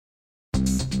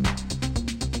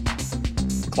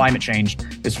climate change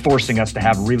is forcing us to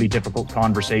have really difficult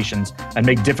conversations and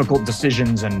make difficult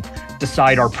decisions and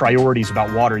decide our priorities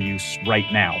about water use right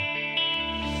now.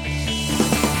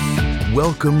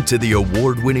 Welcome to the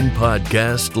award-winning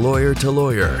podcast, Lawyer to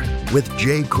Lawyer, with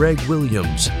J. Craig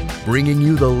Williams, bringing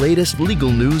you the latest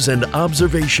legal news and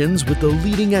observations with the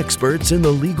leading experts in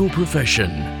the legal profession.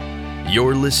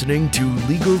 You're listening to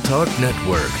Legal Talk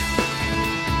Network.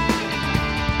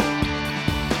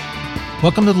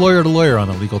 Welcome to Lawyer on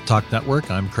the Legal Talk Network.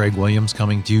 I'm Craig Williams,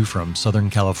 coming to you from Southern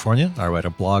California. I write a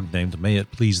blog named May It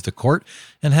Please the Court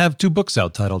and have two books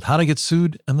out titled How to Get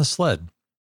Sued and The Sled.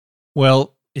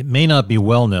 Well, it may not be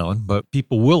well known, but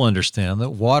people will understand that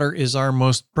water is our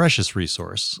most precious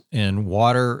resource, and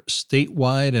water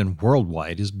statewide and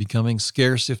worldwide is becoming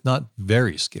scarce, if not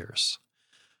very scarce.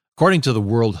 According to the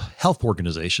World Health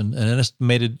Organization, an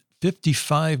estimated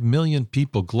 55 million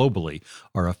people globally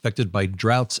are affected by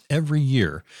droughts every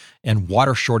year, and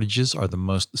water shortages are the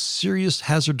most serious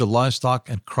hazard to livestock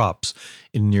and crops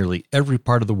in nearly every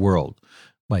part of the world.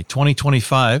 By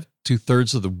 2025,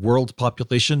 2/3 of the world's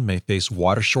population may face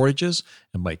water shortages,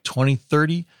 and by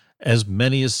 2030, as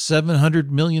many as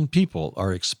 700 million people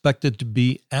are expected to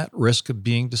be at risk of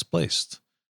being displaced.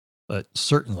 But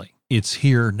certainly, it's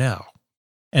here now.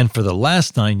 And for the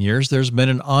last 9 years, there's been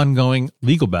an ongoing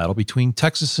legal battle between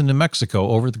Texas and New Mexico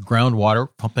over the groundwater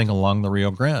pumping along the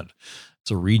Rio Grande.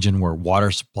 It's a region where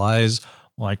water supplies,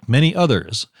 like many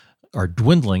others, are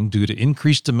dwindling due to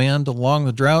increased demand along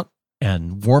the drought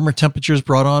and warmer temperatures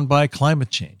brought on by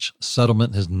climate change.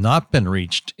 Settlement has not been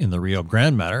reached in the Rio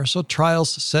Grande matter, so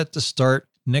trials set to start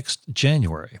next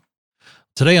January.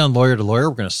 Today on Lawyer to Lawyer,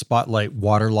 we're going to spotlight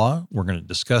water law. We're going to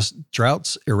discuss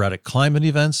droughts, erratic climate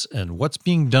events, and what's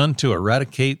being done to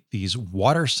eradicate these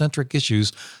water-centric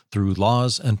issues through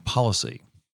laws and policy.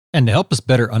 And to help us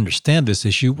better understand this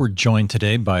issue, we're joined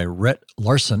today by Rhett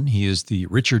Larson. He is the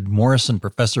Richard Morrison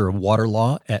Professor of Water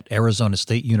Law at Arizona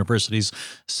State University's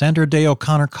Sandra Day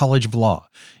O'Connor College of Law.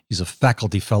 He's a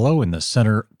faculty fellow in the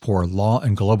Center for Law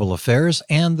and Global Affairs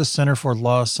and the Center for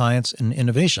Law, Science, and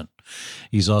Innovation.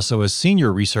 He's also a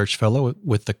senior research fellow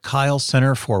with the Kyle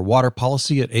Center for Water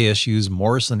Policy at ASU's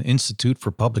Morrison Institute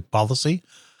for Public Policy.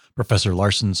 Professor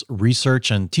Larson's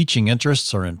research and teaching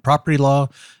interests are in property law,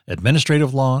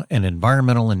 administrative law, and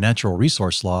environmental and natural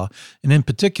resource law, and in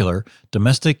particular,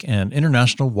 domestic and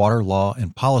international water law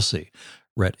and policy.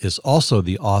 Rhett is also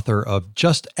the author of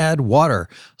Just Add Water,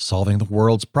 Solving the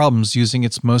World's Problems Using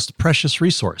Its Most Precious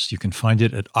Resource. You can find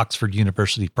it at Oxford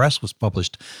University Press, was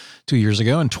published 2 years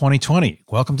ago in 2020.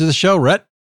 Welcome to the show, Rhett.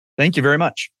 Thank you very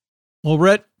much. Well,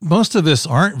 Rhett, most of us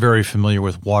aren't very familiar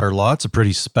with water law. It's a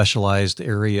pretty specialized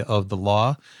area of the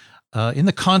law. In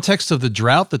the context of the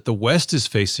drought that the West is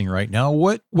facing right now,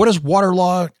 what does water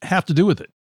law have to do with it?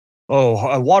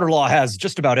 Water law has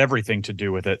just about everything to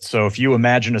do with it. So if you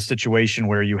imagine a situation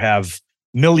where you have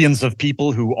millions of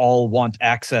people who all want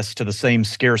access to the same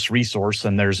scarce resource,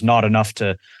 and there's not enough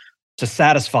to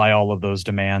satisfy all of those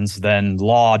demands, then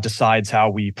law decides how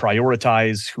we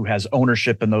prioritize, who has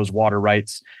ownership in those water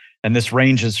rights. And this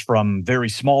ranges from very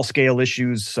small scale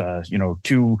issues,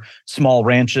 two small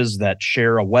ranches that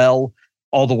share a well,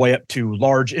 all the way up to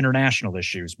large international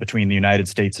issues between the United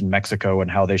States and Mexico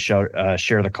and how they share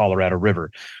the Colorado River.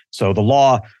 So the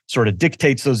law sort of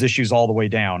dictates those issues all the way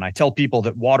down. I tell people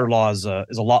that water law is a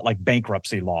lot like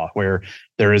bankruptcy law, where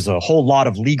there is a whole lot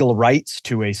of legal rights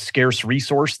to a scarce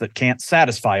resource that can't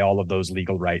satisfy all of those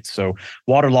legal rights. So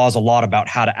water law is a lot about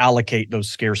how to allocate those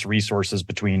scarce resources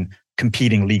between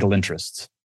competing legal interests.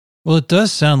 Well, it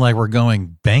does sound like we're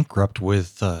going bankrupt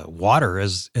with water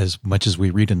as much as we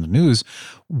read in the news.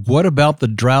 What about the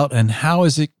drought, and how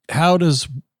does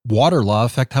water law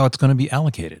affect how it's going to be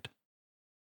allocated?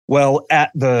 Well,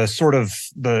 at the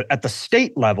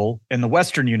state level in the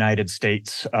Western United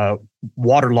States,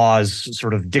 water law is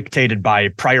sort of dictated by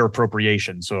prior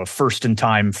appropriation. So a first in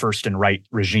time, first in right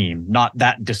regime, not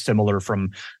that dissimilar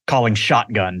from calling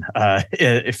shotgun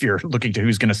if you're looking to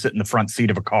who's going to sit in the front seat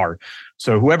of a car.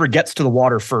 So whoever gets to the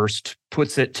water first,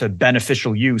 puts it to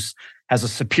beneficial use, has a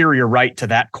superior right to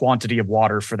that quantity of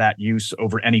water for that use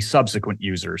over any subsequent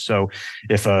user. So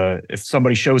if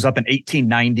somebody shows up in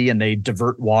 1890 and they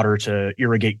divert water to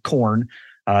irrigate corn,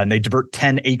 and they divert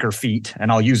 10 acre feet, and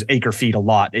I'll use acre feet a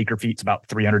lot. Acre feet's about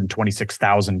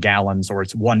 326,000 gallons, or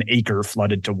it's 1 acre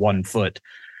flooded to 1 foot.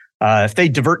 If they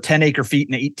divert 10 acre feet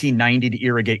in 1890 to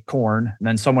irrigate corn, and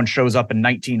then someone shows up in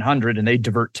 1900 and they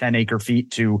divert 10 acre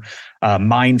feet to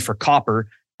mine for copper,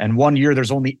 and 1 year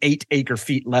there's only 8 acre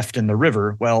feet left in the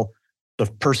river, well,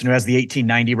 The person who has the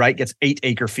 1890 right gets 8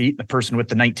 acre feet. The person with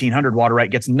the 1900 water right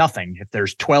gets nothing. If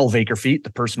there's 12 acre feet,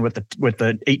 the person with the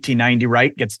 1890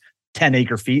 right gets 10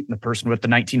 acre feet, and the person with the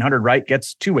 1900 right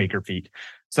gets 2 acre feet.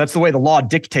 So that's the way the law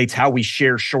dictates how we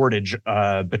share shortage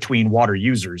between water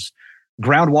users.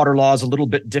 Groundwater law is a little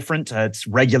bit different. It's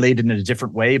regulated in a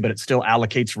different way, but it still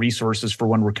allocates resources for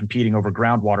when we're competing over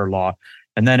groundwater law.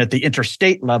 And then at the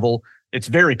interstate level, it's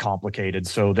very complicated.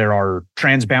 So there are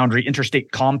transboundary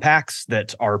interstate compacts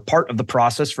that are part of the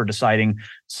process for deciding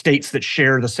states that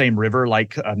share the same river,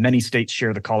 like many states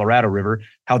share the Colorado River.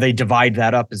 How they divide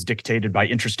that up is dictated by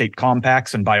interstate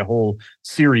compacts and by a whole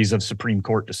series of Supreme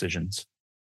Court decisions.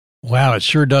 Wow, it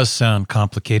sure does sound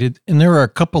complicated. And there are a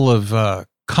couple of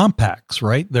compacts,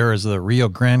 right? There is the Rio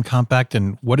Grande Compact,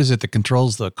 and what is it that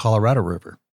controls the Colorado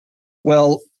River?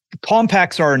 Well,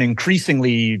 compacts are an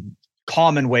increasingly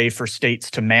common way for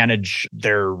states to manage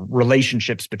their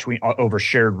relationships over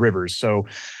shared rivers. So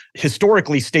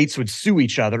historically, states would sue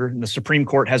each other, and the Supreme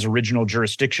Court has original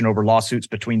jurisdiction over lawsuits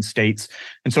between states.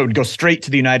 And so it would go straight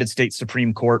to the United States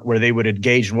Supreme Court, where they would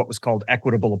engage in what was called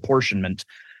equitable apportionment.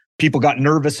 People got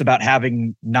nervous about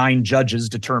having 9 judges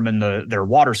determine their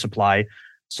water supply.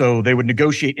 So they would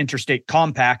negotiate interstate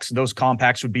compacts. Those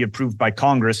compacts would be approved by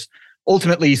Congress.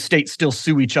 Ultimately, states still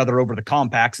sue each other over the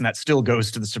compacts, and that still goes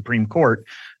to the Supreme Court.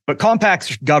 But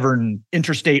compacts govern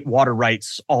interstate water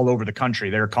rights all over the country.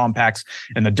 There are compacts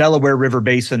in the Delaware River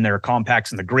Basin. There are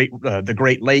compacts in the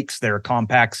Great Lakes. There are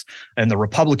compacts in the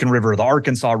Republican River, the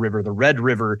Arkansas River, the Red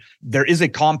River. There is a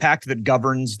compact that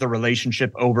governs the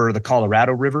relationship over the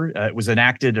Colorado River. It was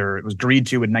enacted, or it was agreed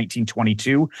to, in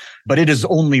 1922, but it is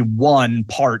only one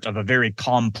part of a very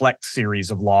complex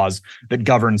series of laws that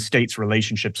govern states'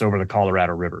 relationships over the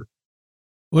Colorado River.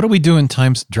 What do we do in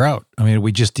times of drought? I mean,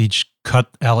 we just each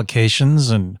cut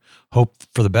allocations and hope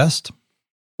for the best?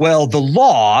 Well, the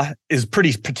law is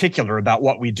pretty particular about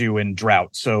what we do in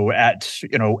drought. So at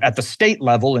the state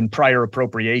level, in prior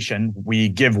appropriation, we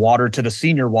give water to the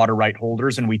senior water right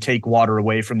holders and we take water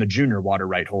away from the junior water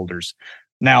right holders.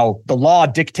 Now, the law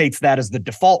dictates that as the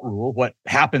default rule. What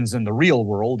happens in the real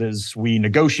world is we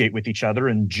negotiate with each other,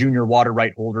 and junior water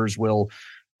right holders will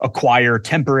acquire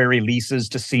temporary leases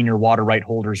to senior water right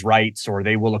holders' rights, or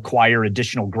they will acquire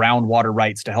additional groundwater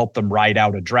rights to help them ride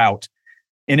out a drought.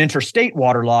 In interstate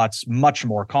water law, it's much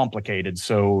more complicated.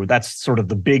 So that's sort of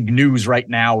the big news right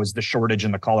now, is the shortage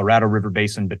in the Colorado River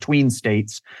Basin between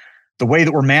states. The way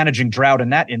that we're managing drought in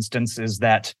that instance is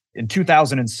that in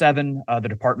 2007, the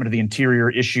Department of the Interior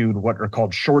issued what are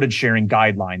called shortage sharing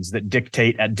guidelines that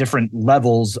dictate at different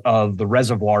levels of the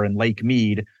reservoir in Lake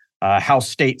Mead how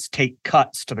states take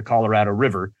cuts to the Colorado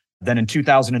River. Then in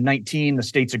 2019, the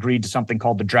states agreed to something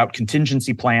called the Drought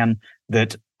Contingency Plan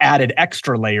that added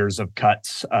extra layers of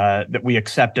cuts that we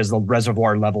accept as the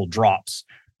reservoir level drops.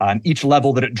 Each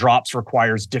level that it drops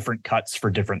requires different cuts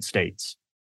for different states.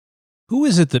 Who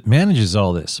is it that manages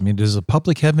all this? I mean, does the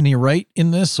public have any right in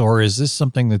this, or is this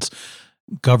something that's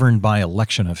governed by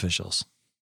election officials?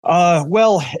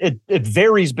 Well, it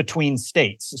varies between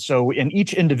states. So in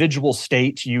each individual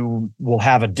state, you will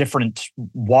have a different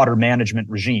water management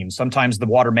regime. Sometimes the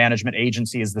water management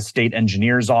agency is the state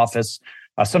engineer's office.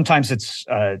 Sometimes it's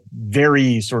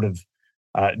very sort of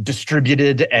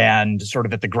distributed and sort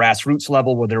of at the grassroots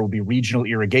level, where there will be regional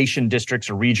irrigation districts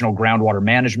or regional groundwater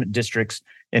management districts.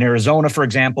 In Arizona, for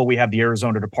example, we have the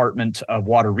Arizona Department of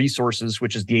Water Resources,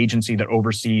 which is the agency that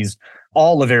oversees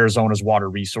all of Arizona's water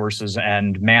resources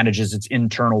and manages its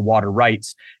internal water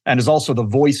rights, and is also the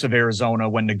voice of Arizona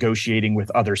when negotiating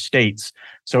with other states.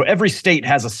 So every state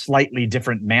has a slightly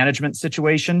different management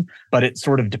situation, but it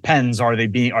sort of depends. Are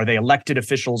they elected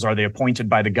officials? Are they appointed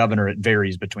by the governor? It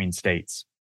varies between states.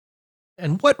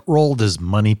 And what role does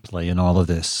money play in all of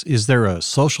this? Is there a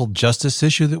social justice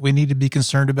issue that we need to be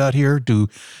concerned about here?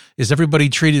 Is everybody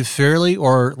treated fairly?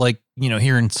 Or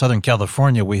here in Southern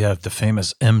California, we have the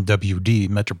famous MWD,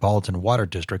 Metropolitan Water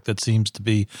District, that seems to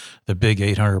be the big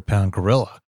 800-pound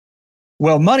gorilla.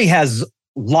 Well, money has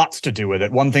lots to do with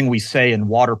it. One thing we say in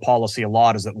water policy a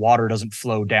lot is that water doesn't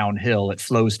flow downhill, it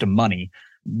flows to money.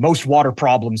 Most water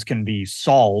problems can be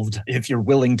solved if you're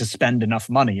willing to spend enough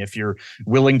money. If you're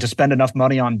willing to spend enough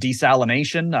money on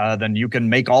desalination, then you can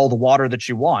make all the water that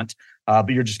you want,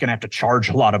 but you're just going to have to charge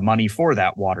a lot of money for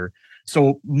that water.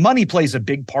 So money plays a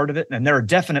big part of it, and there are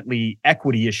definitely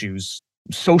equity issues,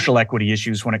 social equity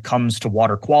issues when it comes to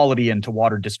water quality and to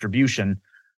water distribution.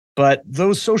 But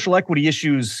those social equity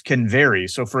issues can vary.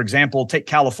 So, for example, take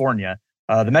California.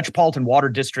 The Metropolitan Water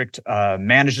District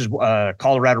manages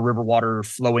Colorado River water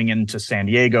flowing into San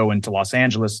Diego, into Los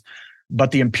Angeles.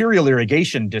 But the Imperial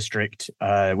Irrigation District,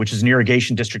 which is an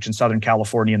irrigation district in Southern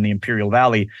California in the Imperial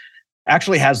Valley,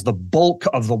 actually has the bulk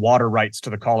of the water rights to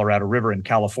the Colorado River in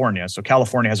California. So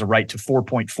California has a right to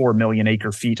 4.4 million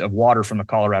acre feet of water from the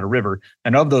Colorado River.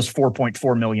 And of those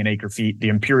 4.4 million acre feet, the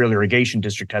Imperial Irrigation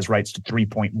District has rights to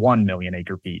 3.1 million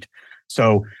acre feet.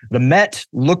 So the Met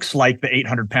looks like the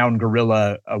 800-pound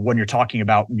gorilla when you're talking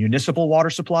about municipal water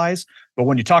supplies. But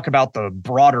when you talk about the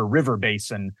broader river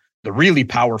basin, the really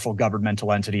powerful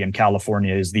governmental entity in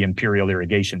California is the Imperial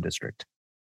Irrigation District.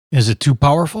 Is it too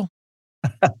powerful?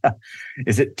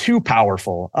 Is it too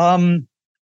powerful?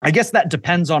 I guess that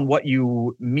depends on what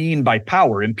you mean by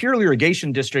power. Imperial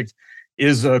Irrigation District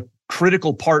is a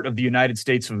critical part of the United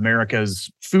States of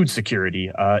America's food security.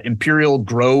 Imperial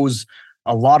grows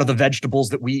a lot of the vegetables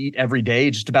that we eat every day.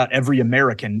 Just about every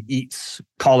American eats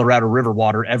Colorado River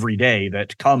water every day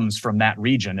that comes from that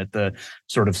region at the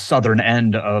sort of southern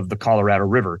end of the Colorado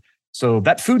River. So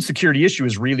that food security issue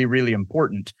is really, really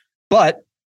important. But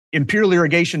Imperial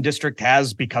Irrigation District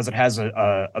has, because it has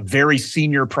a very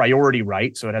senior priority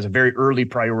right, so it has a very early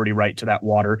priority right to that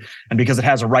water, and because it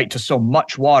has a right to so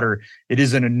much water, it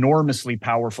is an enormously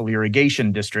powerful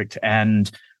irrigation district. And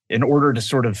in order to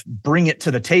sort of bring it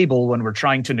to the table when we're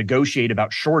trying to negotiate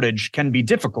about shortage can be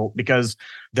difficult because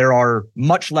there are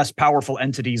much less powerful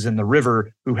entities in the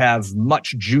river who have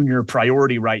much junior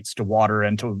priority rights to water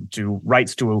and to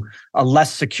rights to a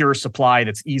less secure supply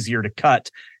that's easier to cut.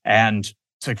 And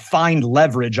to find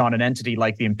leverage on an entity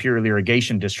like the Imperial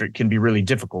Irrigation District can be really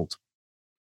difficult.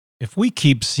 If we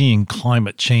keep seeing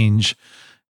climate change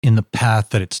in the path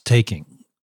that it's taking,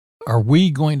 are we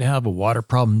going to have a water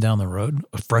problem down the road,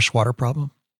 a freshwater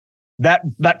problem?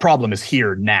 That problem is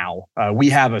here now. We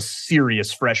have a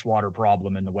serious freshwater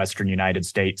problem in the Western United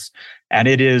States, and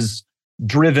it is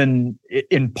driven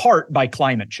in part by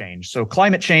climate change. So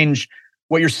climate change,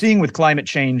 what you're seeing with climate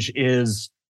change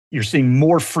is you're seeing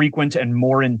more frequent and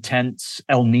more intense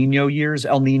El Nino years.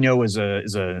 El Nino is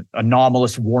a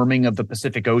anomalous warming of the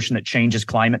Pacific Ocean that changes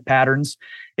climate patterns.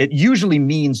 It usually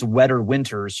means wetter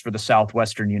winters for the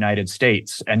southwestern United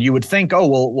States. And you would think,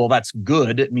 oh, well, that's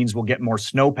good. It means we'll get more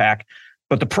snowpack.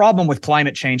 But the problem with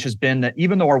climate change has been that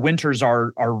even though our winters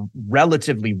are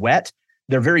relatively wet,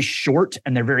 they're very short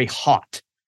and they're very hot.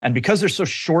 And because they're so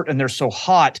short and they're so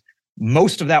hot,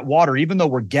 most of that water, even though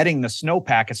we're getting the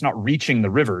snowpack, it's not reaching the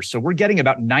river. So we're getting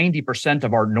about 90%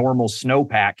 of our normal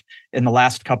snowpack in the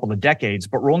last couple of decades,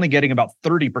 but we're only getting about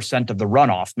 30% of the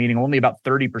runoff, meaning only about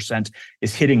 30%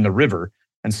 is hitting the river.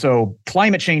 And so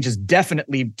climate change is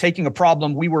definitely taking a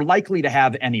problem we were likely to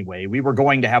have anyway. We were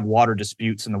going to have water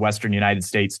disputes in the Western United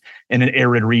States in an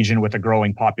arid region with a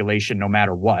growing population, no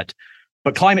matter what.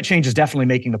 But climate change is definitely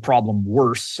making the problem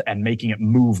worse and making it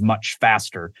move much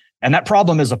faster. And that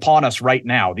problem is upon us right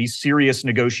now. These serious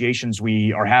negotiations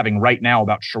we are having right now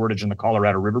about shortage in the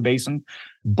Colorado River Basin.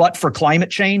 But for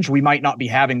climate change, we might not be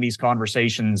having these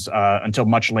conversations until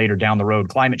much later down the road.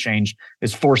 Climate change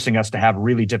is forcing us to have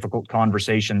really difficult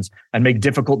conversations and make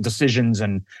difficult decisions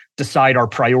and decide our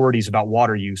priorities about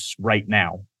water use right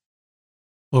now.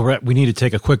 Well, Rhett, we need to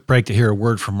take a quick break to hear a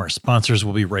word from our sponsors.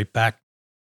 We'll be right back.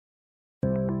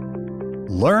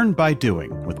 Learn by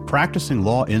doing with Practicing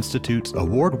Law Institute's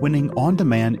award-winning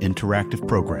on-demand interactive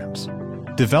programs.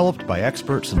 Developed by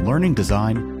experts in learning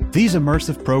design, these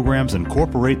immersive programs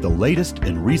incorporate the latest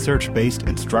in research-based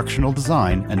instructional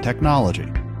design and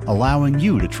technology, allowing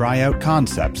you to try out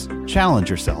concepts, challenge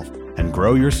yourself, and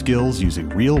grow your skills using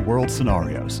real-world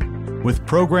scenarios. With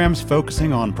programs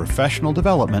focusing on professional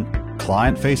development,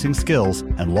 client-facing skills,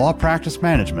 and law practice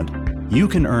management, you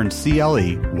can earn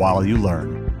CLE while you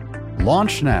learn.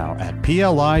 Launch now at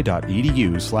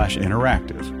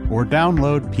pli.edu/interactive or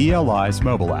download PLI's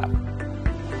mobile app.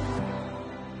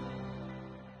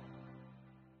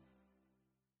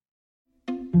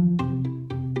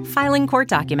 Filing court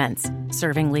documents,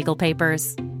 serving legal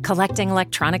papers, collecting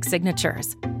electronic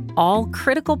signatures, all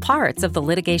critical parts of the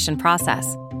litigation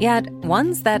process, yet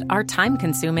ones that are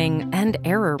time-consuming and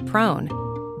error-prone.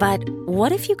 But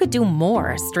what if you could do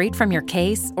more straight from your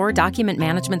case or document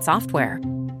management software?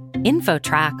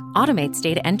 InfoTrack automates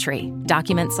data entry,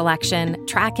 document selection,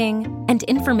 tracking, and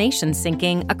information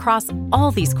syncing across all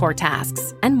these core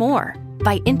tasks and more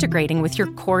by integrating with your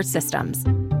core systems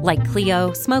like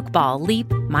Clio, Smokeball, Leap,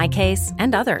 MyCase,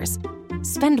 and others.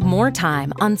 Spend more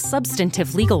time on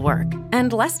substantive legal work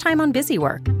and less time on busy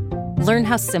work. Learn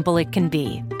how simple it can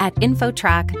be at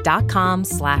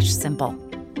infotrack.com/simple.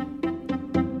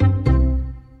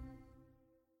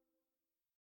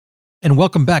 And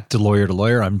welcome back to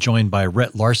Lawyer. I'm joined by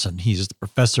Rhett Larson. He's the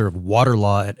professor of water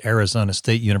law at Arizona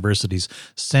State University's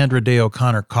Sandra Day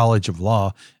O'Connor College of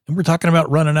Law. And we're talking about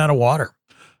running out of water.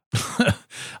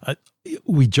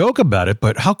 We joke about it,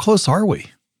 but how close are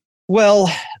we?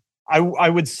 Well, I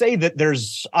would say that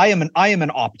I am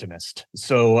an optimist.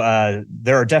 So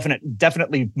there are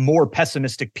definitely more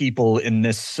pessimistic people in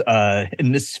this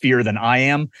sphere than I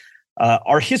am.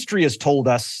 Our history has told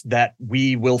us that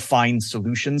we will find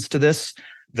solutions to this.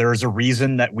 There's a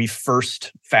reason that we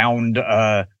first found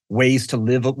ways to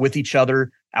live with each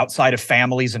other outside of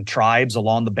families and tribes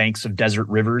along the banks of desert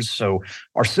rivers. So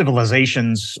our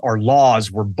civilizations, our laws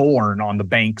were born on the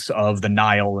banks of the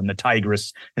Nile and the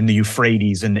Tigris and the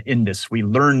Euphrates and the Indus. We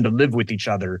learned to live with each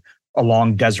other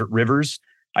along desert rivers.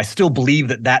 I still believe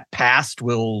that past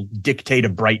will dictate a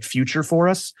bright future for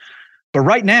us. But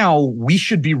right now, we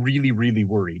should be really, really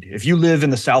worried. If you live in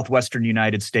the southwestern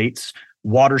United States,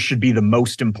 water should be the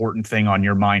most important thing on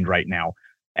your mind right now.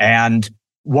 And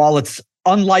while it's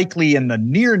unlikely in the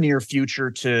near future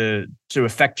to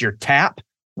affect your tap,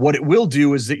 what it will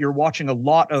do is that you're watching a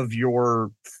lot of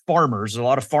farmers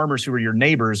who are your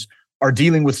neighbors are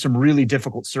dealing with some really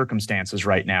difficult circumstances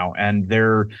right now. And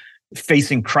they're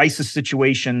facing crisis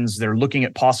situations. They're looking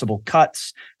at possible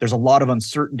cuts. There's a lot of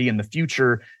uncertainty in the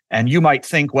future. And you might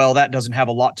think, well, that doesn't have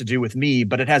a lot to do with me,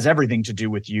 but it has everything to do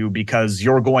with you because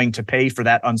you're going to pay for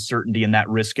that uncertainty and that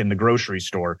risk in the grocery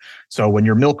store. So when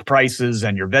your milk prices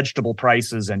and your vegetable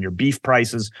prices and your beef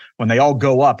prices, when they all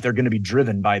go up, they're going to be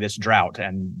driven by this drought.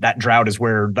 And that drought is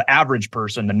where the average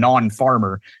person, the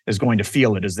non-farmer, is going to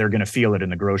feel it, as they're going to feel it in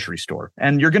the grocery store.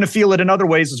 And you're going to feel it in other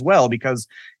ways as well, because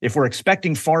if we're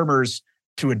expecting farmers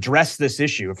to address this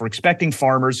issue, if we're expecting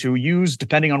farmers who use,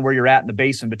 depending on where you're at in the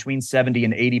basin, between 70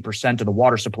 and 80% of the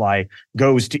water supply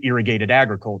goes to irrigated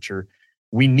agriculture,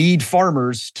 we need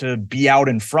farmers to be out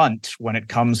in front when it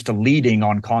comes to leading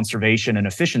on conservation and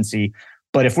efficiency.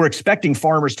 But if we're expecting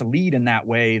farmers to lead in that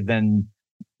way, then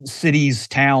cities,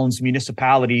 towns,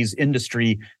 municipalities,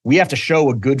 industry, we have to show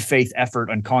a good faith effort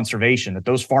on conservation, that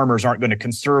those farmers aren't going to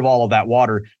conserve all of that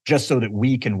water just so that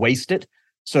we can waste it.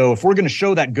 So if we're going to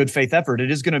show that good faith effort,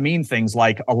 it is going to mean things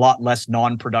like a lot less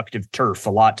non-productive turf, a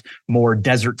lot more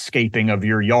desert scaping of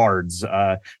your yards,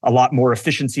 a lot more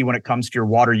efficiency when it comes to your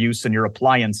water use and your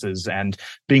appliances, and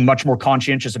being much more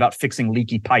conscientious about fixing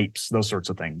leaky pipes, those sorts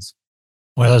of things.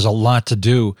 Well, there's a lot to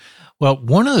do. Well,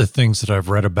 one of the things that I've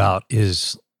read about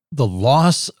is the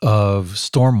loss of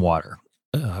stormwater.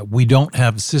 We don't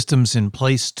have systems in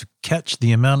place to catch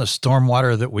the amount of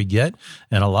stormwater that we get,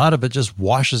 and a lot of it just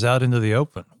washes out into the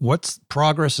open. What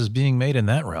progress is being made in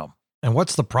that realm, and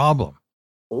what's the problem?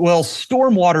 Well,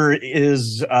 stormwater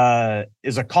is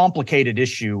a complicated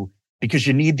issue because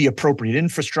you need the appropriate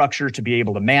infrastructure to be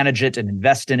able to manage it and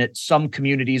invest in it. Some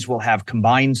communities will have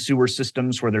combined sewer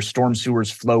systems where their storm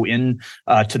sewers flow in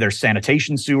to their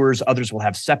sanitation sewers. Others will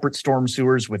have separate storm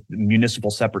sewers with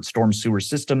municipal separate storm sewer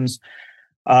systems.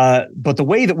 But the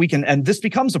way that we can, and this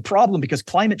becomes a problem because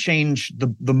climate change,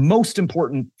 the most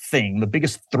important thing, the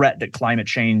biggest threat that climate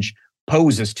change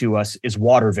poses to us is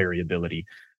water variability.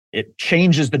 It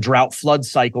changes the drought flood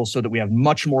cycle so that we have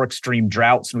much more extreme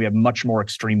droughts and we have much more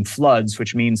extreme floods,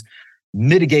 which means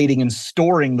mitigating and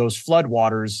storing those flood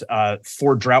waters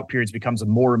for drought periods becomes a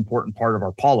more important part of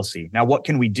our policy. Now, what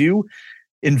can we do?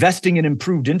 Investing in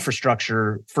improved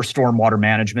infrastructure for stormwater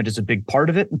management is a big part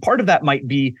of it. And part of that might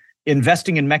be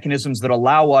investing in mechanisms that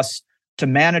allow us to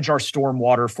manage our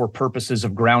stormwater for purposes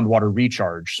of groundwater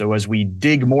recharge. So as we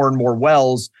dig more and more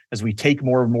wells, as we take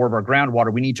more and more of our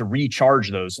groundwater, we need to recharge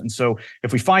those. And so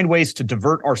if we find ways to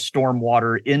divert our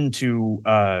stormwater into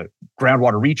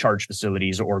groundwater recharge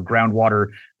facilities or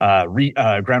groundwater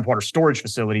storage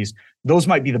facilities, those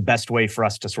might be the best way for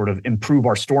us to sort of improve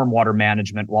our stormwater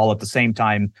management while at the same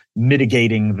time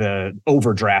mitigating the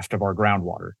overdraft of our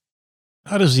groundwater.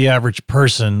 How does the average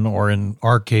person, or in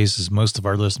our cases, most of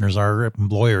our listeners are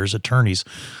lawyers, attorneys,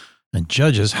 and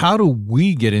judges, how do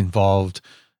we get involved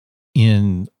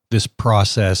in this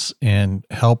process and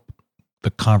help the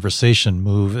conversation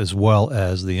move as well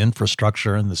as the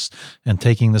infrastructure and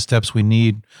taking the steps we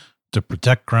need to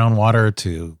protect groundwater,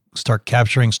 to start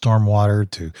capturing stormwater,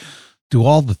 to do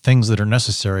all the things that are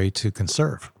necessary to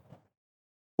conserve?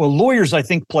 Well, lawyers, I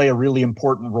think, play a really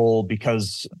important role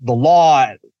because the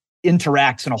law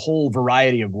interacts in a whole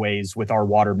variety of ways with our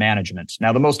water management.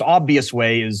 Now, the most obvious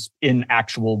way is in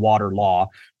actual water law.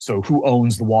 So who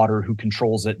owns the water, who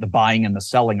controls it, the buying and the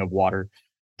selling of water.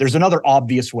 There's another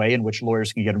obvious way in which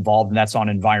lawyers can get involved, and that's on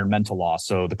environmental law.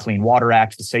 So the Clean Water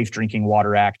Act, the Safe Drinking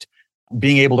Water Act,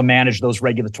 being able to manage those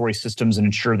regulatory systems and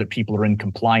ensure that people are in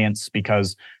compliance,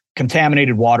 because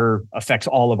contaminated water affects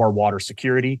all of our water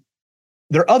security.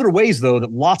 There are other ways, though,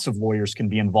 that lots of lawyers can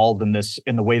be involved in this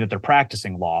in the way that they're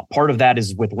practicing law. Part of that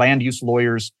is with land use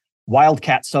lawyers.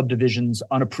 wildcat subdivisions,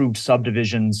 unapproved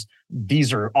subdivisions.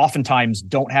 These are oftentimes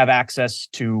don't have access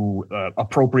to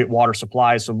appropriate water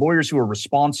supplies. So lawyers who are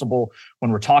responsible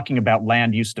when we're talking about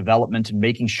land use development and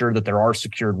making sure that there are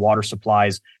secured water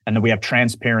supplies and that we have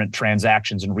transparent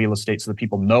transactions in real estate so that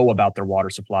people know about their water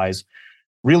supplies.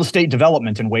 Real estate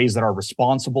development in ways that are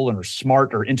responsible and are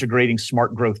smart, or integrating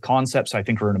smart growth concepts, I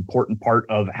think are an important part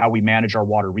of how we manage our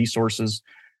water resources.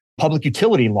 Public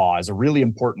utility law is a really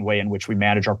important way in which we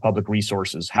manage our public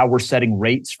resources. How we're setting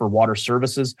rates for water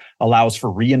services allows for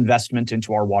reinvestment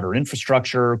into our water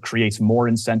infrastructure, creates more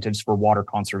incentives for water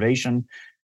conservation.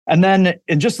 And then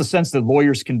in just the sense that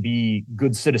lawyers can be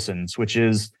good citizens, which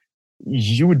is,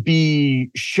 you would be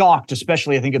shocked,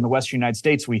 especially I think in the Western United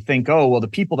States, we think, oh, well, the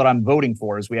people that I'm voting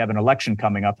for, as we have an election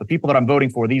coming up, the people that I'm voting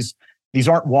for, these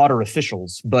aren't water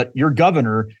officials, but your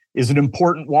governor is an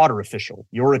important water official.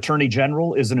 Your attorney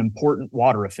general is an important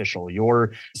water official.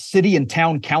 Your city and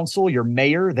town council, your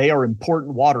mayor, they are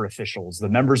important water officials. The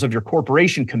members of your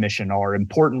corporation commission are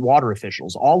important water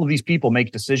officials. All of these people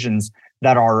make decisions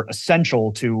that are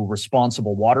essential to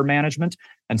responsible water management.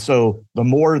 And so the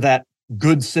more that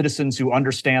good citizens who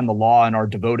understand the law and are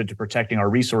devoted to protecting our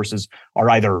resources are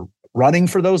either running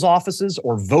for those offices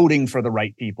or voting for the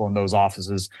right people in those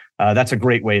offices, that's a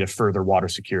great way to further water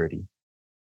security.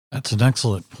 That's an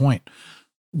excellent point.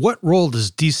 What role does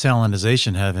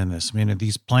desalination have in this? I mean,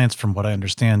 these plants, from what I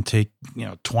understand, take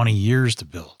 20 years to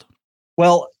build.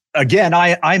 Well, again,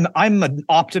 I'm an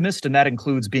optimist, and that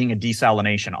includes being a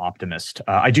desalination optimist.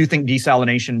 I do think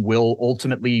desalination will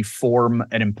ultimately form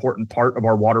an important part of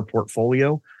our water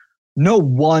portfolio. No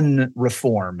one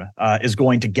reform is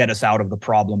going to get us out of the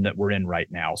problem that we're in right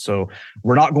now. So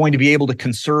we're not going to be able to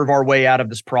conserve our way out of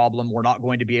this problem. We're not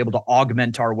going to be able to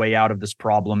augment our way out of this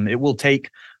problem. It will take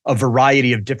a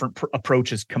variety of different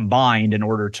approaches combined in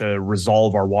order to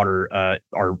resolve our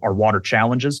water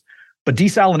challenges. But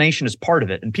desalination is part of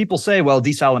it. And people say, well,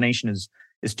 desalination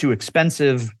is too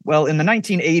expensive. Well, in the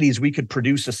 1980s, we could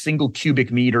produce a single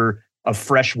cubic meter of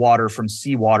fresh water from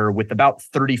seawater with about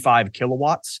 35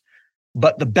 kilowatts.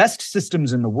 But the best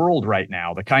systems in the world right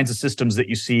now, the kinds of systems that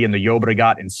you see in the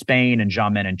Llobregat in Spain, and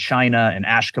Xiamen in China, and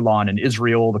Ashkelon in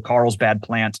Israel, the Carlsbad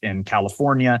plant in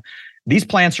California, these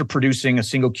plants are producing a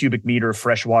single cubic meter of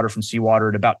fresh water from seawater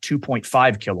at about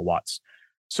 2.5 kilowatts.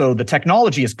 So the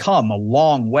technology has come a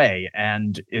long way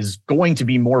and is going to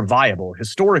be more viable.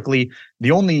 Historically,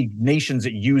 the only nations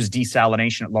that used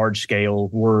desalination at large scale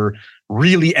were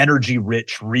really energy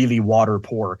rich, really water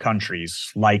poor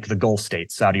countries like the Gulf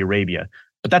states, Saudi Arabia.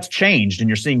 But that's changed, and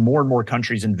you're seeing more and more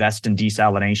countries invest in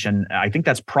desalination. I think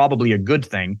that's probably a good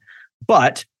thing.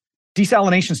 But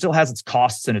desalination still has its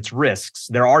costs and its risks.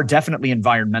 There are definitely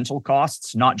environmental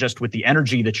costs, not just with the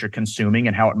energy that you're consuming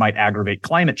and how it might aggravate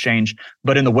climate change,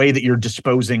 but in the way that you're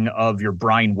disposing of your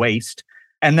brine waste.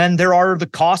 And then there are the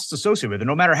costs associated with it.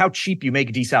 No matter how cheap you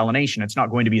make desalination, it's not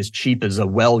going to be as cheap as a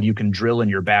well you can drill in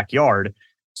your backyard.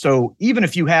 So even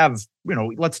if you have,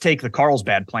 let's take the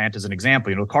Carlsbad plant as an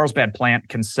example. The Carlsbad plant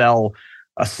can sell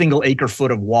a single acre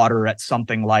foot of water at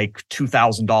something like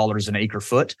 $2,000 an acre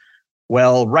foot.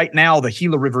 Well, right now, the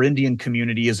Gila River Indian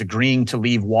community is agreeing to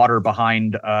leave water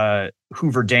behind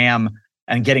Hoover Dam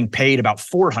and getting paid about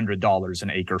 $400 an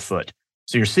acre foot.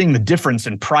 So you're seeing the difference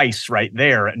in price right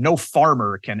there. No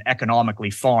farmer can economically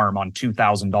farm on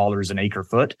 $2,000 an acre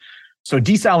foot. So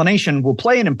desalination will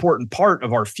play an important part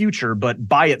of our future, but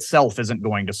by itself isn't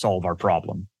going to solve our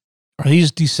problem. Are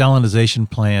these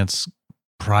desalination plants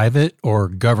private or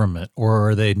government, or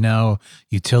are they now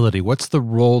utility? What's the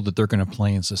role that they're going to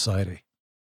play in society?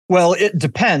 Well, it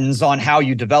depends on how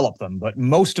you develop them, but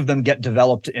most of them get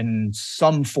developed in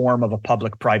some form of a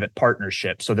public-private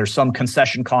partnership. So there's some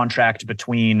concession contract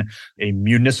between a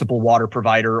municipal water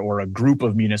provider or a group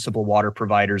of municipal water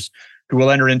providers who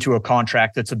will enter into a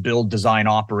contract that's a build, design,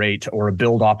 operate, or a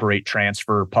build, operate,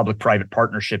 transfer public-private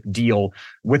partnership deal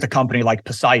with a company like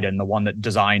Poseidon, the one that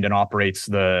designed and operates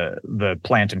the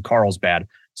plant in Carlsbad.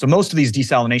 So most of these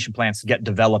desalination plants get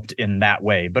developed in that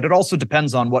way, but it also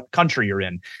depends on what country you're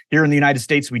in. Here in the United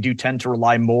States, we do tend to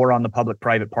rely more on the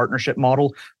public-private partnership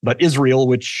model, but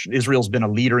Israel's been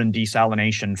a leader in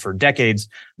desalination for decades.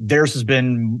 Theirs has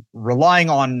been relying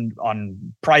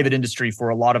on private industry for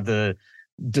a lot of the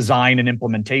design and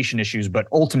implementation issues, but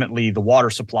ultimately the water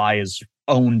supply is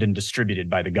owned and distributed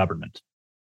by the government.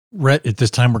 Rhett, at this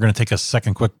time, we're going to take a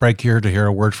second quick break here to hear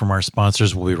a word from our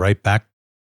sponsors. We'll be right back.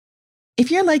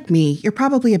 If you're like me, you're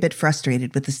probably a bit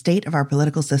frustrated with the state of our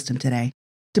political system today.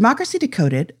 Democracy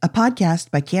Decoded, a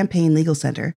podcast by Campaign Legal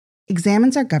Center,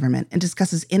 examines our government and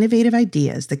discusses innovative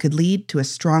ideas that could lead to a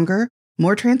stronger,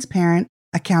 more transparent,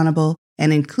 accountable,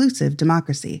 and inclusive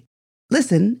democracy.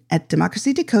 Listen at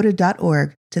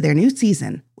democracydecoded.org to their new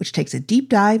season, which takes a deep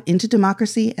dive into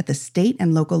democracy at the state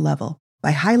and local level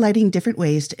by highlighting different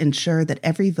ways to ensure that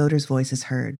every voter's voice is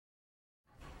heard.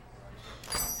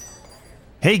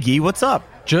 Hey, Guy, what's up?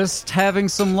 Just having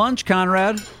some lunch,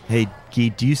 Conrad. Hey, Guy,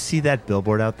 do you see that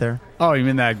billboard out there? Oh, you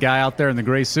mean that guy out there in the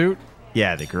gray suit?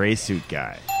 Yeah, the gray suit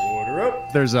guy. Order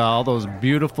up. There's all those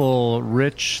beautiful,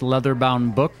 rich,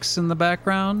 leather-bound books in the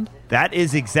background. That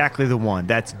is exactly the one.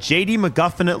 That's J.D.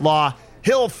 McGuffin at Law.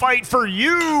 He'll fight for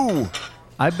you!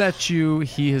 I bet you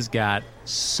he has got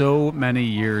so many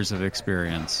years of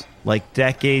experience. Like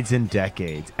decades and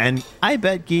decades. And I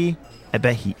bet he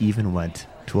even went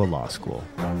to a law school.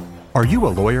 Are you a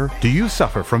lawyer? Do you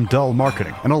suffer from dull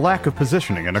marketing and a lack of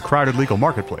positioning in a crowded legal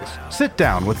marketplace? Sit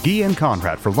down with Guy and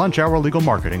Conrad for Lunch Hour Legal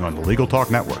Marketing on the Legal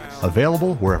Talk Network.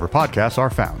 Available wherever podcasts are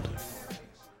found.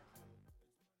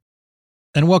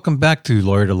 And welcome back to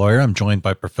Lawyer. I'm joined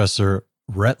by Professor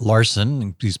Rhett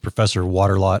Larson. He's Professor of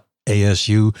Water Law at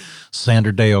ASU,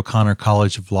 Sandra Day O'Connor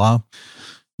College of Law.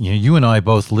 You and I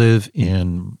both live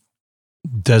in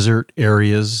desert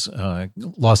areas.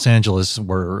 Los Angeles,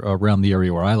 where around the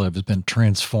area where I live, has been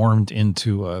transformed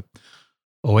into a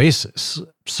oasis.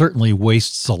 Certainly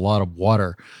wastes a lot of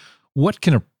water. What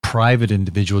can a private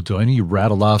individual do? I know you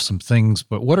rattled off some things,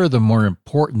 but what are the more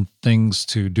important things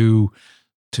to do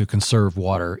to conserve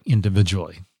water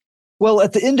individually? Well,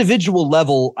 at the individual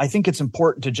level, I think it's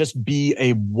important to just be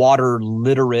a water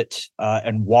literate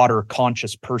and water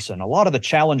conscious person. A lot of the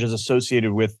challenges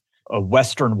associated with a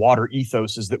Western water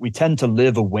ethos is that we tend to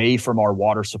live away from our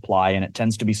water supply, and it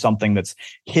tends to be something that's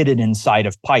hidden inside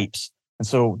of pipes. And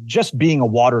so just being a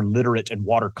water literate and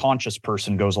water conscious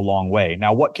person goes a long way.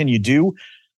 Now, what can you do?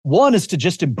 One is to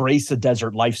just embrace a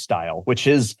desert lifestyle, which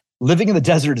is living in the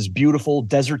desert is beautiful.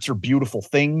 Deserts are beautiful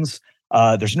things.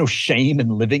 There's no shame in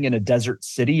living in a desert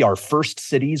city. Our first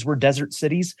cities were desert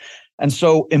cities. And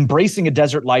so embracing a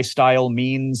desert lifestyle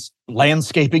means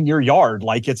landscaping your yard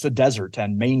like it's a desert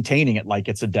and maintaining it like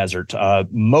it's a desert.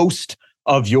 Most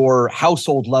of your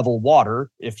household level water,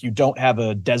 if you don't have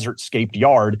a desert-scaped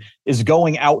yard, is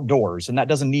going outdoors. And that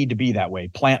doesn't need to be that way.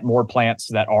 Plant more plants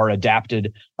that are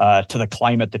adapted to the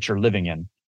climate that you're living in.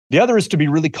 The other is to be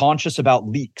really conscious about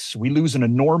leaks. We lose an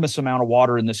enormous amount of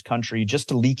water in this country just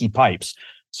to leaky pipes.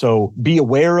 So be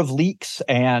aware of leaks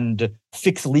and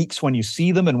fix leaks when you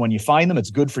see them and when you find them. It's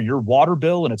good for your water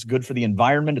bill and it's good for the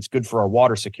environment. It's good for our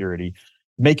water security.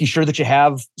 Making sure that you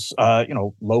have,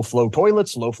 low flow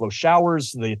toilets, low flow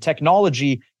showers. The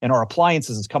technology in our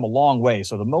appliances has come a long way.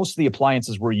 So most of the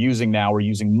appliances we're using now are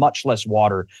using much less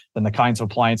water than the kinds of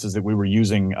appliances that we were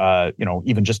using,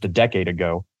 even just a decade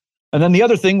ago. And then the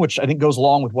other thing, which I think goes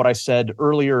along with what I said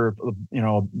earlier,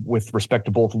 with respect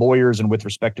to both lawyers and with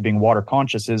respect to being water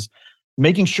conscious, is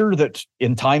making sure that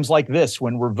in times like this,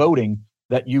 when we're voting,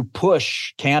 that you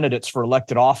push candidates for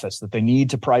elected office, that they need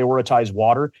to prioritize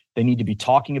water. They need to be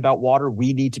talking about water.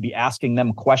 We need to be asking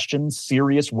them questions,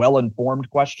 serious, well-informed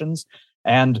questions.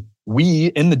 And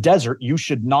we, in the desert, you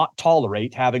should not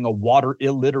tolerate having a water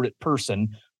illiterate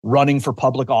person running for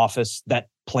public office that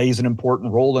plays an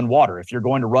important role in water. If you're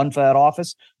going to run for that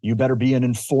office, you better be an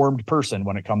informed person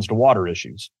when it comes to water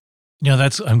issues.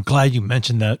 I'm glad you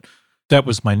mentioned that. That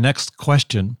was my next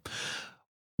question.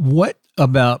 What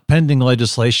about pending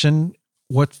legislation?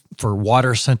 What for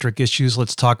water-centric issues?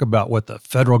 Let's talk about what the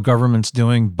federal government's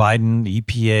doing, Biden,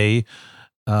 EPA.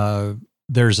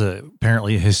 There's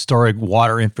apparently a historic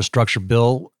water infrastructure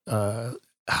bill.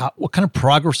 What kind of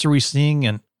progress are we seeing?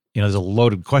 And, there's a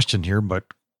loaded question here, but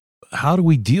how do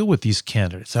we deal with these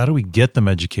candidates? How do we get them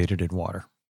educated in water?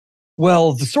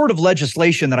 Well, the sort of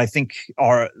legislation that I think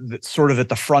are sort of at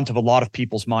the front of a lot of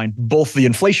people's mind, both the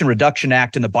Inflation Reduction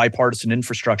Act and the Bipartisan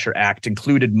Infrastructure Act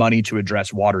included money to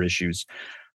address water issues.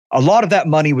 A lot of that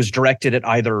money was directed at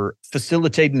either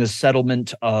facilitating the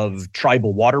settlement of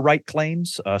tribal water right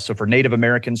claims. So for Native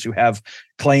Americans who have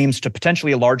claims to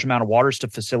potentially a large amount of waters, to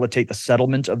facilitate the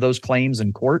settlement of those claims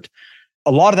in court.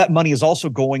 A lot of that money is also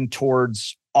going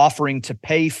towards offering to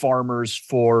pay farmers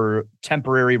for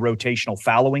temporary rotational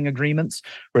fallowing agreements,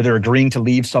 where they're agreeing to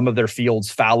leave some of their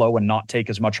fields fallow and not take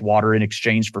as much water in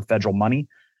exchange for federal money.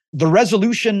 The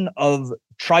resolution of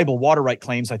tribal water right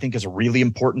claims, I think, is a really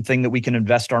important thing that we can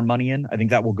invest our money in. I think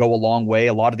that will go a long way.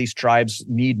 A lot of these tribes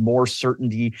need more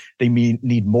certainty. They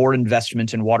need more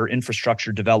investment in water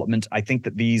infrastructure development. I think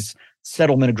that these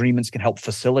settlement agreements can help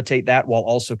facilitate that while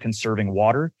also conserving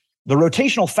water. The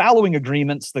rotational fallowing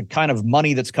agreements, the kind of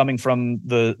money that's coming from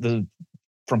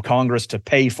from Congress to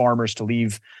pay farmers to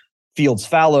leave fields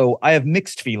fallow, I have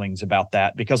mixed feelings about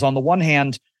that, because on the one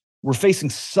hand, we're facing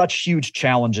such huge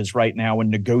challenges right now in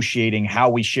negotiating how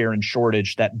we share in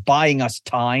shortage that buying us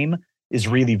time is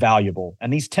really valuable.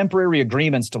 And these temporary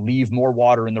agreements to leave more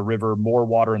water in the river, more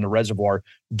water in the reservoir,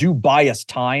 do buy us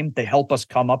time. They help us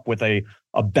come up with a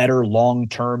better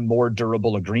long-term, more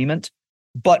durable agreement.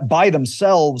 But by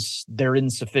themselves, they're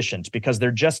insufficient because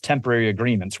they're just temporary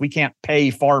agreements. We can't pay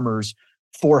farmers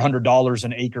 $400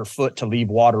 an acre foot to leave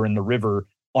water in the river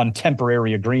on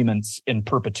temporary agreements in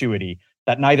perpetuity.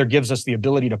 That neither gives us the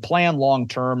ability to plan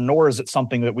long-term, nor is it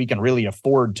something that we can really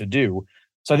afford to do.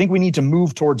 So I think we need to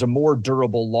move towards a more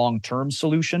durable long-term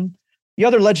solution. The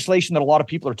other legislation that a lot of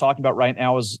people are talking about right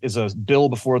now is a bill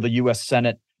before the U.S.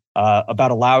 Senate about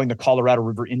allowing the Colorado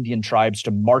River Indian tribes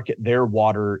to market their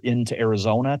water into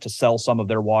Arizona, to sell some of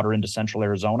their water into central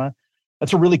Arizona.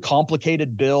 That's a really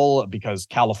complicated bill because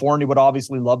California would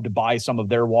obviously love to buy some of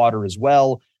their water as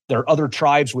well. There are other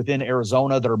tribes within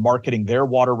Arizona that are marketing their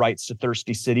water rights to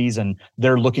thirsty cities, and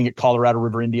they're looking at Colorado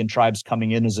River Indian tribes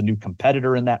coming in as a new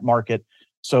competitor in that market.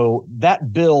 So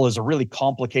that bill is a really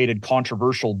complicated,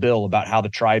 controversial bill about how the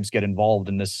tribes get involved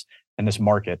in this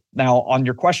market. Now, on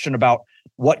your question about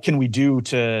what can we do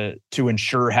to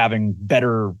ensure having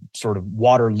better sort of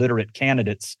water literate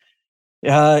candidates,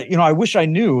 I wish I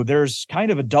knew. There's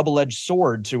kind of a double-edged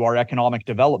sword to our economic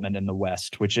development in the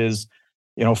West, which is,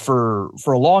 for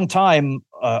a long time,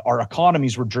 our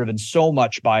economies were driven so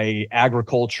much by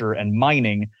agriculture and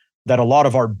mining that a lot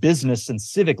of our business and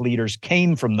civic leaders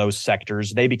came from those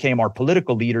sectors. They became our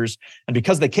political leaders. And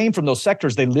because they came from those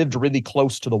sectors, they lived really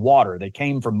close to the water. They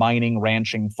came from mining,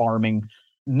 ranching, farming.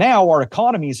 Now our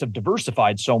economies have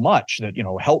diversified so much that,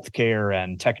 healthcare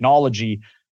and technology,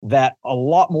 that a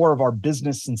lot more of our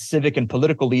business and civic and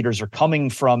political leaders are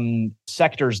coming from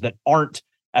sectors that aren't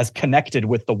as connected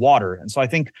with the water. And so I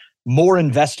think more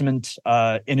investment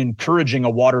in encouraging a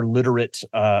water literate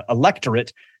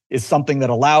electorate is something that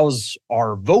allows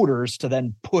our voters to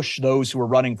then push those who are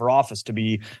running for office to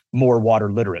be more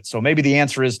water literate. So maybe the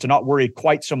answer is to not worry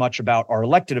quite so much about our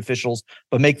elected officials,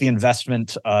 but make the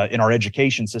investment in our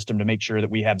education system to make sure that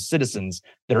we have citizens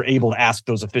that are able to ask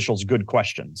those officials good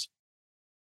questions.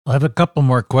 I have a couple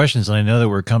more questions, and I know that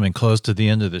we're coming close to the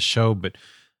end of the show, but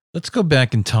let's go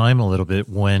back in time a little bit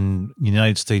when the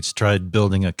United States tried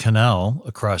building a canal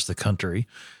across the country,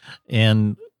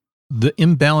 and the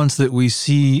imbalance that we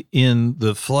see in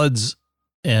the floods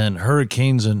and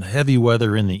hurricanes and heavy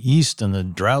weather in the east and the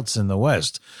droughts in the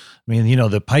west. I mean,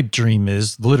 the pipe dream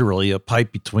is literally a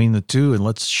pipe between the two and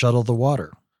let's shuttle the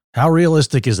water. How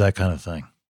realistic is that kind of thing?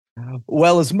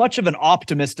 Well, as much of an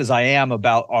optimist as I am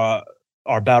about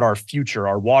our future,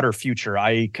 our water future,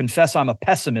 I confess I'm a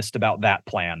pessimist about that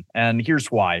plan. And here's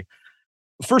why.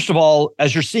 First of all,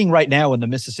 as you're seeing right now in the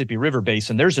Mississippi River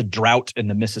Basin, there's a drought in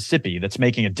the Mississippi that's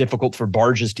making it difficult for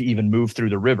barges to even move through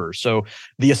the river. So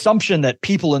the assumption that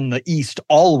people in the East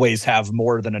always have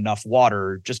more than enough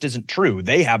water just isn't true.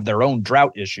 They have their own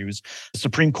drought issues. The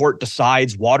Supreme Court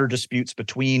decides water disputes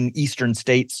between Eastern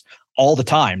states all the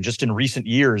time. Just in recent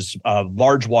years,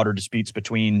 large water disputes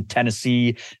between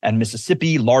Tennessee and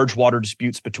Mississippi, large water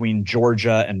disputes between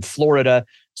Georgia and Florida.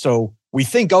 So we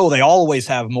think, they always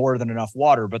have more than enough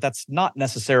water, but that's not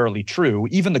necessarily true.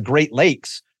 Even the Great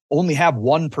Lakes only have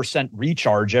 1%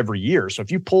 recharge every year. So if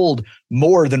you pulled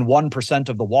more than 1%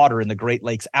 of the water in the Great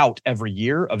Lakes out every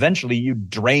year, eventually you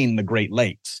drain the Great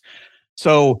Lakes.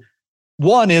 So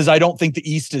one is, I don't think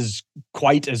the East is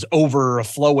quite as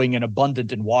overflowing and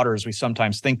abundant in water as we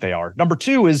sometimes think they are. Number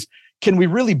two is, can we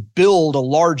really build a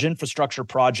large infrastructure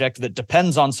project that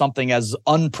depends on something as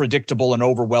unpredictable and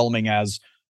overwhelming as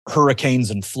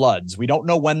hurricanes and floods? We don't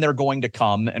know when they're going to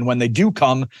come. And when they do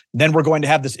come, then we're going to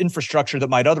have this infrastructure that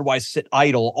might otherwise sit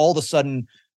idle, all of a sudden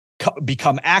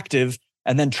become active,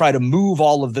 and then try to move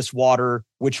all of this water,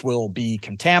 which will be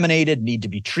contaminated, need to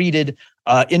be treated,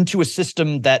 into a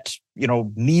system that,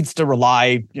 needs to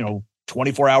rely,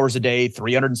 24 hours a day,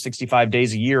 365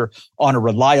 days a year on a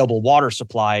reliable water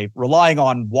supply. Relying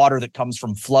on water that comes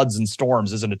from floods and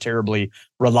storms isn't a terribly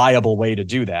reliable way to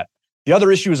do that. The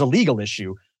other issue is a legal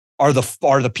issue. Are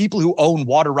the people who own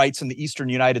water rights in the eastern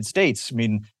United States,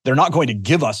 they're not going to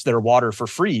give us their water for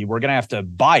free. We're going to have to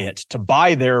buy it. To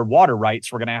buy their water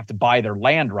rights, we're going to have to buy their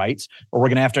land rights, or we're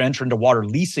going to have to enter into water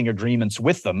leasing agreements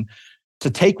with them. To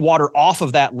take water off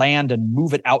of that land and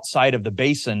move it outside of the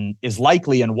basin is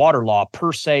likely in water law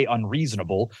per se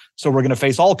unreasonable. So we're going to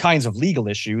face all kinds of legal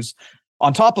issues.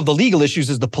 On top of the legal issues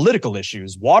is the political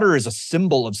issues. Water is a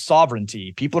symbol of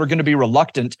sovereignty. People are going to be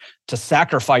reluctant to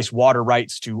sacrifice water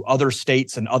rights to other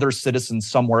states and other citizens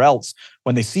somewhere else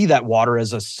when they see that water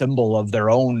as a symbol of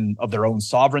their own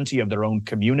sovereignty, of their own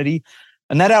community.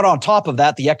 And then out on top of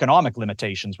that, the economic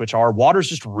limitations, which are water's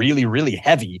just really, really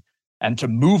heavy. And to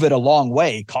move it a long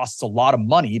way costs a lot of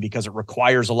money because it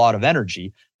requires a lot of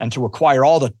energy. And to acquire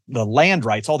all the land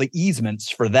rights, all the easements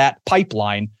for that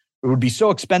pipeline, it would be so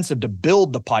expensive to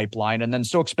build the pipeline and then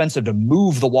so expensive to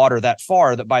move the water that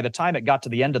far that by the time it got to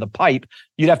the end of the pipe,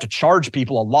 you'd have to charge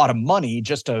people a lot of money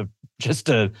just to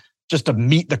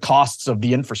meet the costs of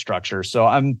the infrastructure. So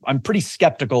I'm pretty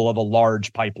skeptical of a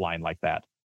large pipeline like that.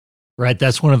 Right.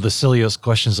 That's one of the silliest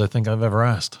questions I think I've ever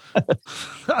asked.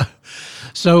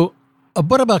 So,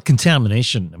 what about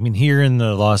contamination? I mean, here in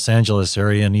the Los Angeles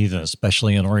area and even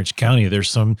especially in Orange County, there's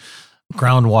some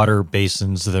groundwater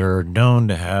basins that are known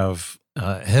to have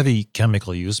heavy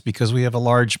chemical use because we have a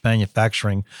large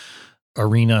manufacturing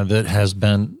arena that has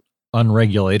been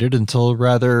unregulated until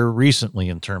rather recently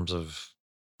in terms of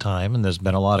time, and there's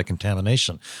been a lot of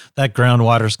contamination. That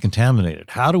groundwater is contaminated.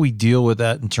 How do we deal with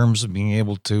that in terms of being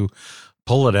able to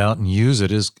pull it out and use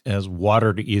it as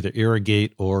water to either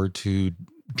irrigate or to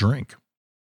drink?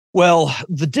 Well,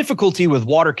 the difficulty with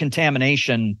water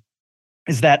contamination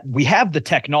is that we have the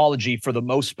technology for the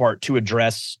most part to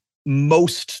address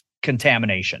most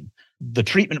contamination. The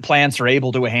treatment plants are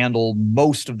able to handle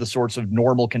most of the sorts of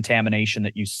normal contamination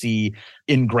that you see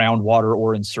in groundwater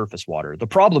or in surface water. The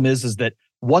problem is that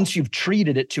once you've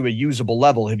treated it to a usable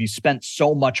level, have you spent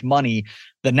so much money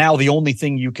that now the only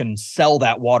thing you can sell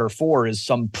that water for is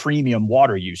some premium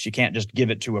water use. You can't just give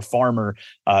it to a farmer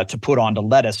to put onto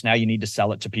lettuce. Now you need to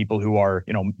sell it to people who are,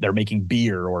 they're making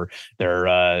beer or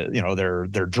they're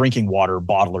drinking water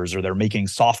bottlers or they're making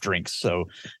soft drinks. So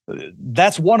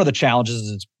that's one of the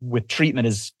challenges with treatment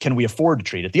is, can we afford to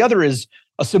treat it? The other is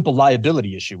a simple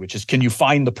liability issue, which is, can you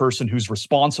find the person who's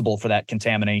responsible for that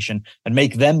contamination and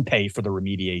make them pay for the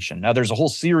remediation? Now, there's a whole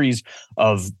series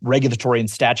of regulatory and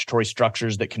statutory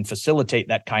structures that can facilitate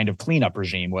that kind of cleanup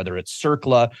regime, whether it's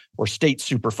CERCLA or state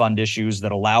superfund issues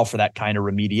that allow for that kind of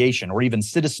remediation, or even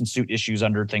citizen suit issues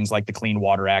under things like the Clean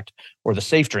Water Act or the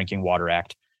Safe Drinking Water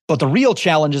Act. But the real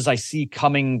challenges I see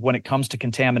coming when it comes to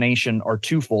contamination are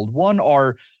twofold. One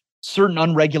are certain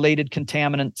unregulated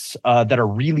contaminants that are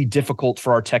really difficult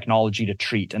for our technology to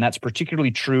treat. And that's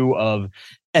particularly true of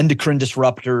endocrine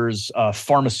disruptors,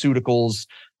 pharmaceuticals.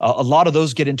 A lot of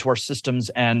those get into our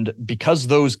systems. And because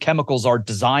those chemicals are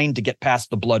designed to get past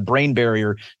the blood-brain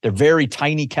barrier, they're very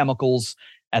tiny chemicals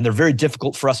and they're very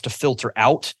difficult for us to filter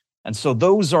out. And so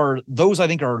those I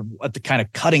think are at the kind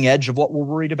of cutting edge of what we're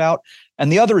worried about.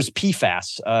 And the other is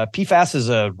PFAS. PFAS is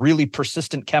a really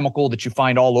persistent chemical that you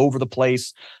find all over the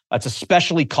place. It's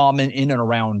especially common in and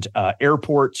around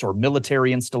airports or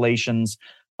military installations.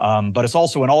 But it's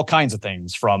also in all kinds of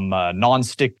things, from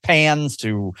nonstick pans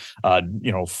to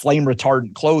flame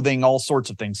retardant clothing, all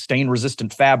sorts of things, stain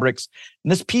resistant fabrics.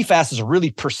 And this PFAS is a really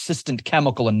persistent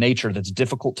chemical in nature that's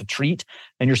difficult to treat.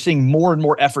 And you're seeing more and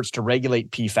more efforts to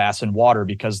regulate PFAS in water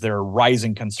because there are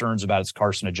rising concerns about its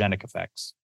carcinogenic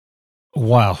effects.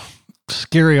 Wow.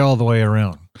 Scary all the way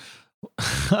around.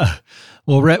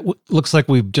 Well, Rhett, looks like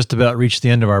we've just about reached the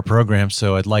end of our program,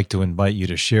 so I'd like to invite you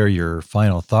to share your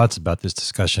final thoughts about this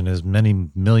discussion, as many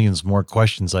millions more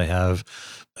questions I have,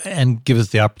 and give us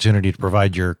the opportunity to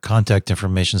provide your contact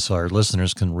information so our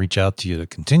listeners can reach out to you to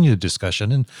continue the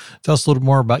discussion, and tell us a little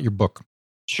more about your book.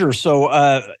 Sure. So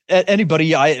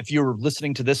anybody, if you're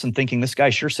listening to this and thinking this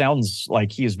guy sure sounds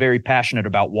like he is very passionate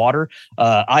about water,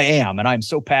 I am. And I'm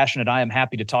so passionate, I am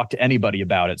happy to talk to anybody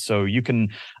about it. So you can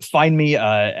find me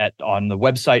on the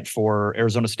website for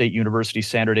Arizona State University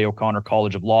Sandra Day O'Connor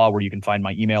College of Law, where you can find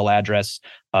my email address,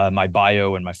 my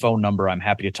bio, and my phone number. I'm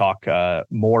happy to talk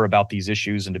more about these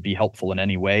issues and to be helpful in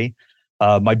any way.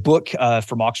 My book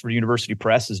from Oxford University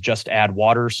Press is Just Add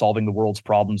Water, Solving the World's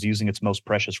Problems Using Its Most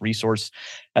Precious Resource.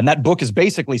 And that book is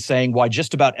basically saying why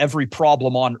just about every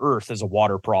problem on Earth is a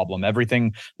water problem.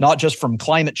 Everything, not just from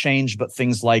climate change, but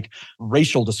things like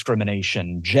racial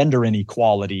discrimination, gender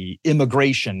inequality,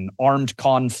 immigration, armed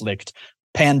conflict,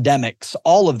 pandemics,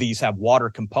 all of these have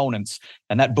water components.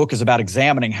 And that book is about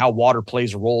examining how water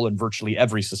plays a role in virtually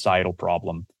every societal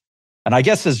problem. And I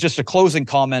guess as just a closing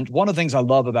comment, one of the things I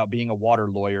love about being a water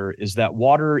lawyer is that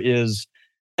water is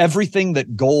everything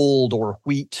that gold or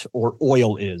wheat or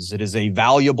oil is. It is a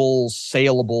valuable,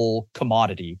 saleable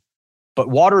commodity. But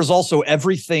water is also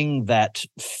everything that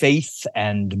faith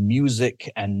and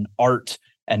music and art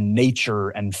and nature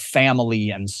and family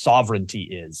and sovereignty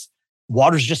is.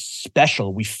 Water is just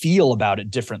special. We feel about it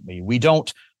differently. We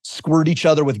don't squirt each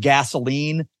other with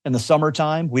gasoline in the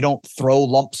summertime. We don't throw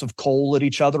lumps of coal at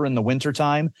each other in the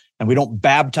wintertime. And we don't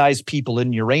baptize people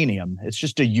in uranium. It's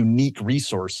just a unique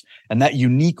resource. And that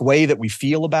unique way that we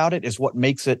feel about it is what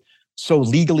makes it so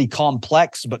legally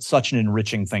complex, but such an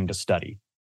enriching thing to study.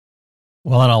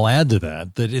 Well, and I'll add to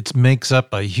that it makes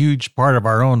up a huge part of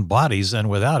our own bodies, and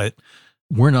without it,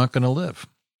 we're not going to live.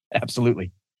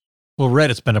 Absolutely. Well,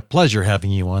 Rhett, it's been a pleasure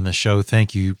having you on the show.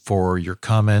 Thank you for your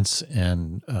comments,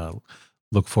 and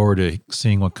look forward to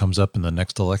seeing what comes up in the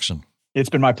next election. It's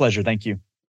been my pleasure. Thank you.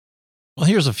 Well,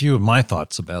 here's a few of my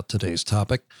thoughts about today's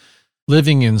topic.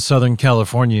 Living in Southern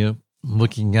California,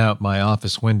 looking out my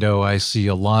office window, I see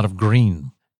a lot of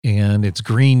green. And it's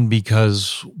green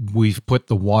because we've put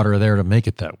the water there to make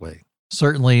it that way.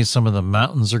 Certainly, some of the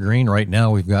mountains are green. Right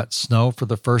now, we've got snow for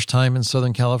the first time in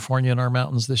Southern California in our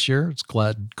mountains this year. It's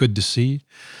good to see.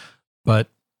 But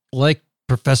like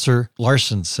Professor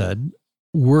Larson said,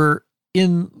 we're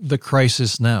in the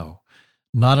crisis now.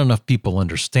 Not enough people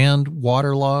understand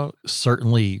water law.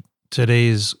 Certainly,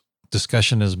 today's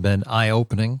discussion has been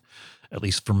eye-opening, at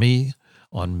least for me,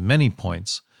 on many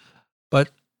points. But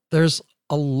there's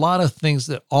a lot of things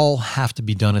that all have to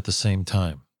be done at the same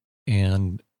time.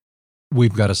 And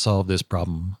we've got to solve this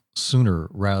problem sooner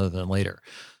rather than later.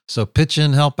 So pitch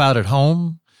in, help out at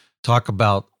home, talk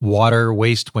about water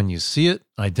waste when you see it,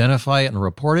 identify it and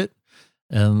report it.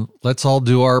 And let's all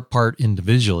do our part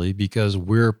individually because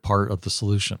we're part of the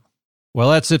solution. Well,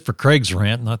 that's it for Craig's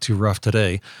rant. Not too rough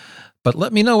today, but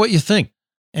let me know what you think.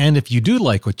 And if you do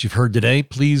like what you've heard today,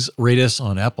 please rate us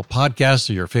on Apple Podcasts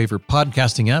or your favorite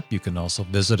podcasting app. You can also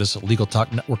visit us at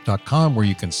LegalTalkNetwork.com where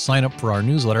you can sign up for our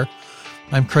newsletter.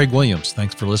 I'm Craig Williams.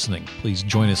 Thanks for listening. Please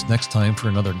join us next time for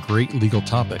another great legal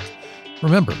topic.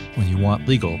 Remember, when you want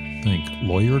legal, think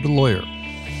lawyer to lawyer.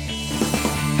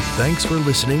 Thanks for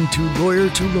listening to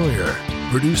Lawyer,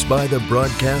 produced by the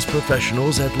broadcast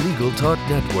professionals at Legal Talk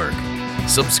Network.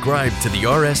 Subscribe to the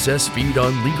RSS feed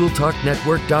on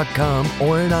LegalTalkNetwork.com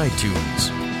or in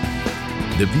iTunes.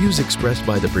 The views expressed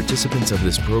by the participants of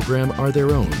this program are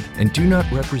their own and do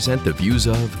not represent the views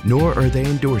of, nor are they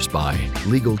endorsed by,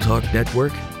 Legal Talk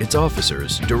Network, its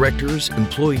officers, directors,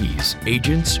 employees,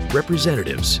 agents,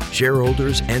 representatives,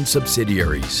 shareholders, and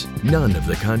subsidiaries. None of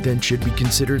the content should be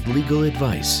considered legal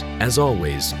advice. As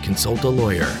always, consult a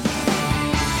lawyer.